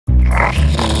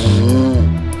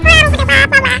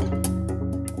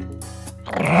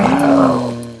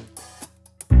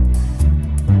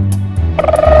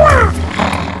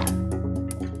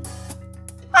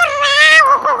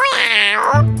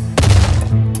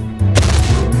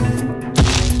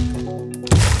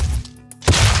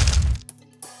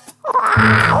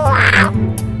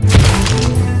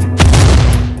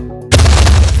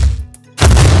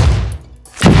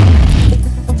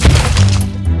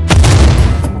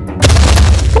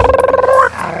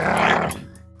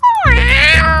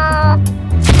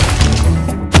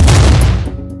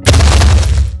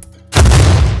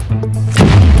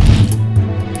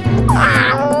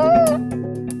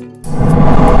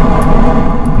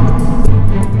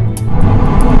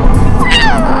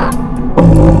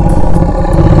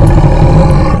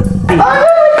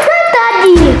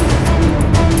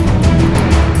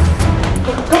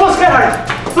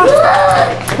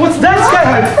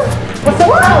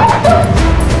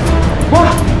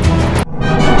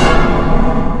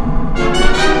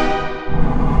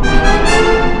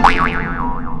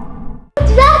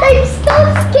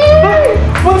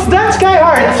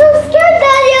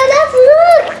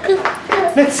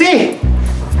Let's see. And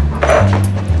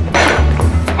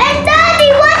Daddy,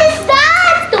 what is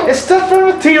that? Is that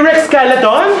from a T-Rex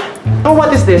skeleton? Oh,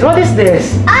 what is this? What is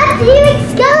this? A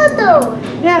T-Rex skeleton.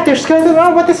 Yeah, T-Rex skeleton.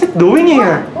 Oh, what is it doing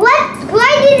here? What?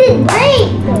 Why did it break?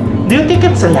 Do you think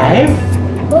it's alive?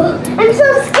 Oh, I'm so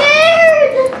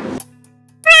scared.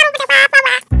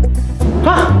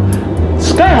 Huh?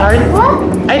 Skyheart?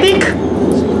 What? I think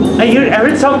I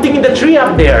heard something in the tree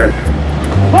up there.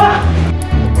 What?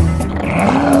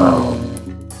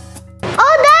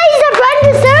 Oh, that is a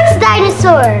Brontosaurus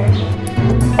dinosaur.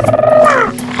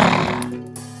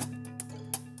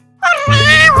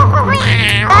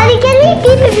 Daddy, can we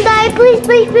keep him, Daddy? Please,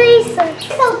 please, please.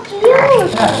 He's so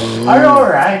cute. Are you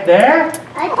alright there?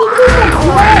 I think he's a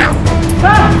boy.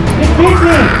 Ah! It bit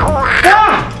me!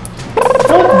 Ah!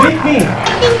 Don't beat me! I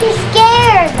think he's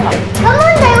scared. Come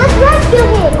on, Daddy, let's rescue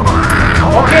him.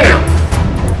 Okay.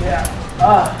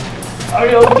 Yeah. Are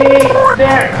you okay?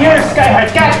 There. Here,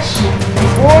 Skyheart, catch!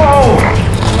 Whoa!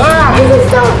 Ah! This is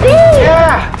so big.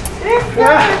 Yeah! This is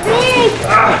so big.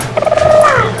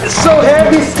 It's so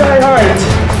heavy, Skyheart!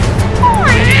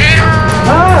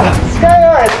 Ah!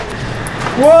 Skyheart!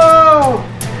 Whoa!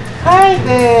 Hi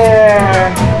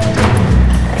there!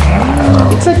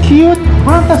 It's a cute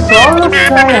Brontosaurus,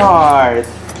 Skyheart!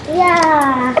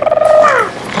 Yeah.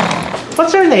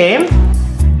 What's your name?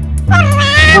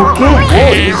 Okay. Oh,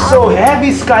 it's so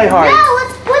heavy, Skyheart! Now,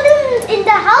 let's put him in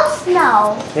the house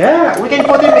now. Yeah, we can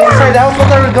put him inside the house.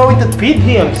 What are we going to feed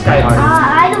him, Skyheart?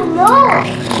 I don't know.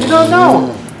 You don't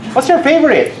know. What's your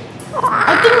favorite?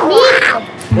 I think meat.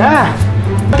 Yeah.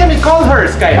 What can we call her,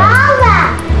 Skyheart?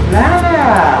 Lala.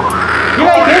 Lala. You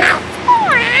like it?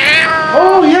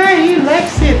 Oh, yeah, he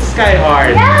likes it,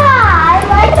 Skyheart. Yeah, I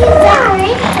like his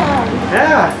decoration.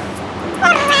 Yeah.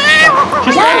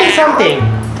 She's liking something.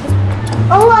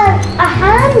 Oh, a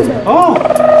hand. Oh.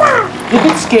 Did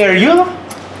it scare you?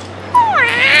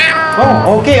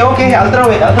 Oh, okay. I'll throw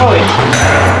it.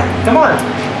 Come on.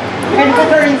 You can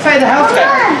put her inside the house,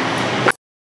 Skyheart.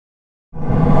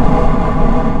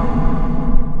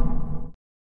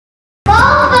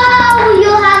 Bobo,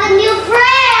 you have a new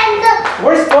friend.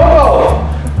 Where's Bobo?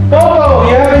 Bobo,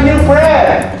 you have a new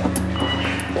friend.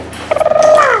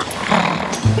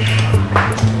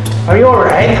 Are you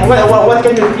alright? What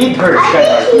can you feed her, I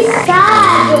Skyheart? think he's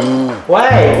sad.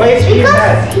 Why? Why is he Because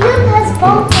sad? he has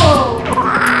Bobo.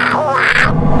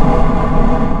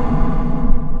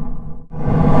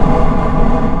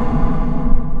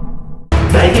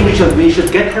 I think we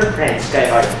should get her friends,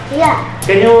 Skyheart. Yeah.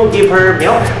 Can you give her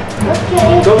milk?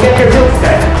 Okay. Go get your milk,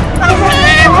 Skyheart.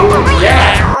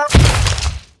 Yeah.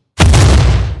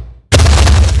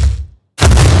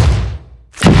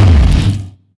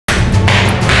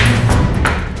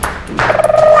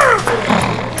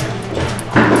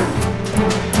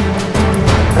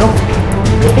 Oh,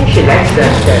 I think she likes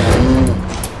that, Skyheart.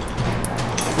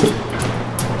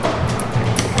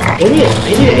 I think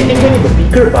we need a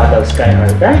bigger bottle,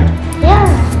 Skyheart, right? Yeah.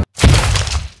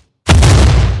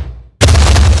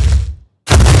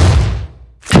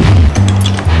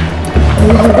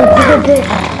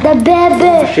 The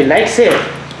baby. She likes it.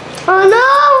 Oh no!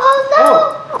 Oh no!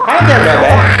 Oh, hi there,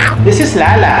 Bebe. This is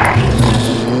Lala.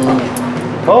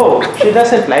 Oh, she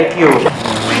doesn't like you.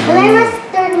 Can I must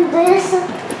turn this?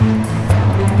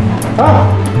 Oh,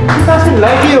 she doesn't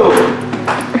like you.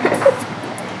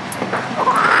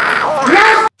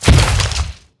 No.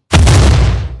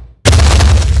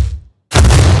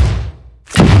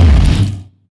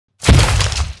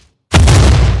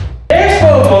 There's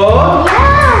Bobo.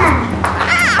 Yeah.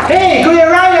 Hey, Kuya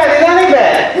Ryan and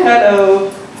Annabelle. Hello.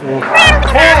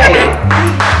 Hey,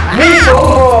 meet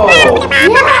Bobo.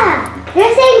 Yeah.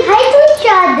 They're saying hi to each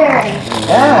other.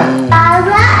 Yeah.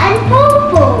 Lala and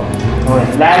Popo. Oh,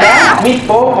 Lala, meet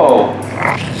Popo.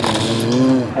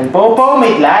 And Popo,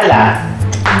 meet Lala.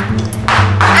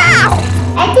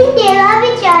 I think they love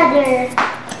each other.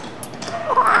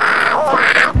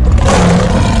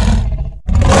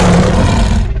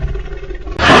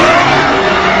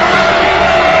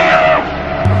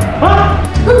 Huh?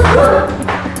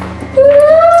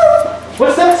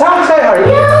 What's that sound, Skyheart?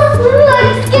 Yeah, I'm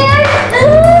scared.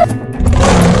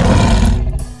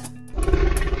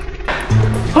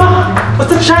 Huh?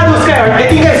 What's that shadow, Skyheart? I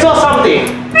think I saw something.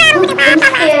 I'm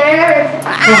scared.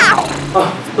 Oh,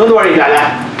 don't worry,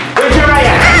 Lala. Where's your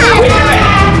Ryan? Where's your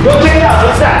Ryan? Go check it out.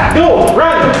 What's that? Go,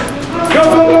 run. Go.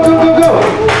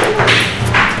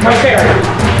 Come, Skyheart.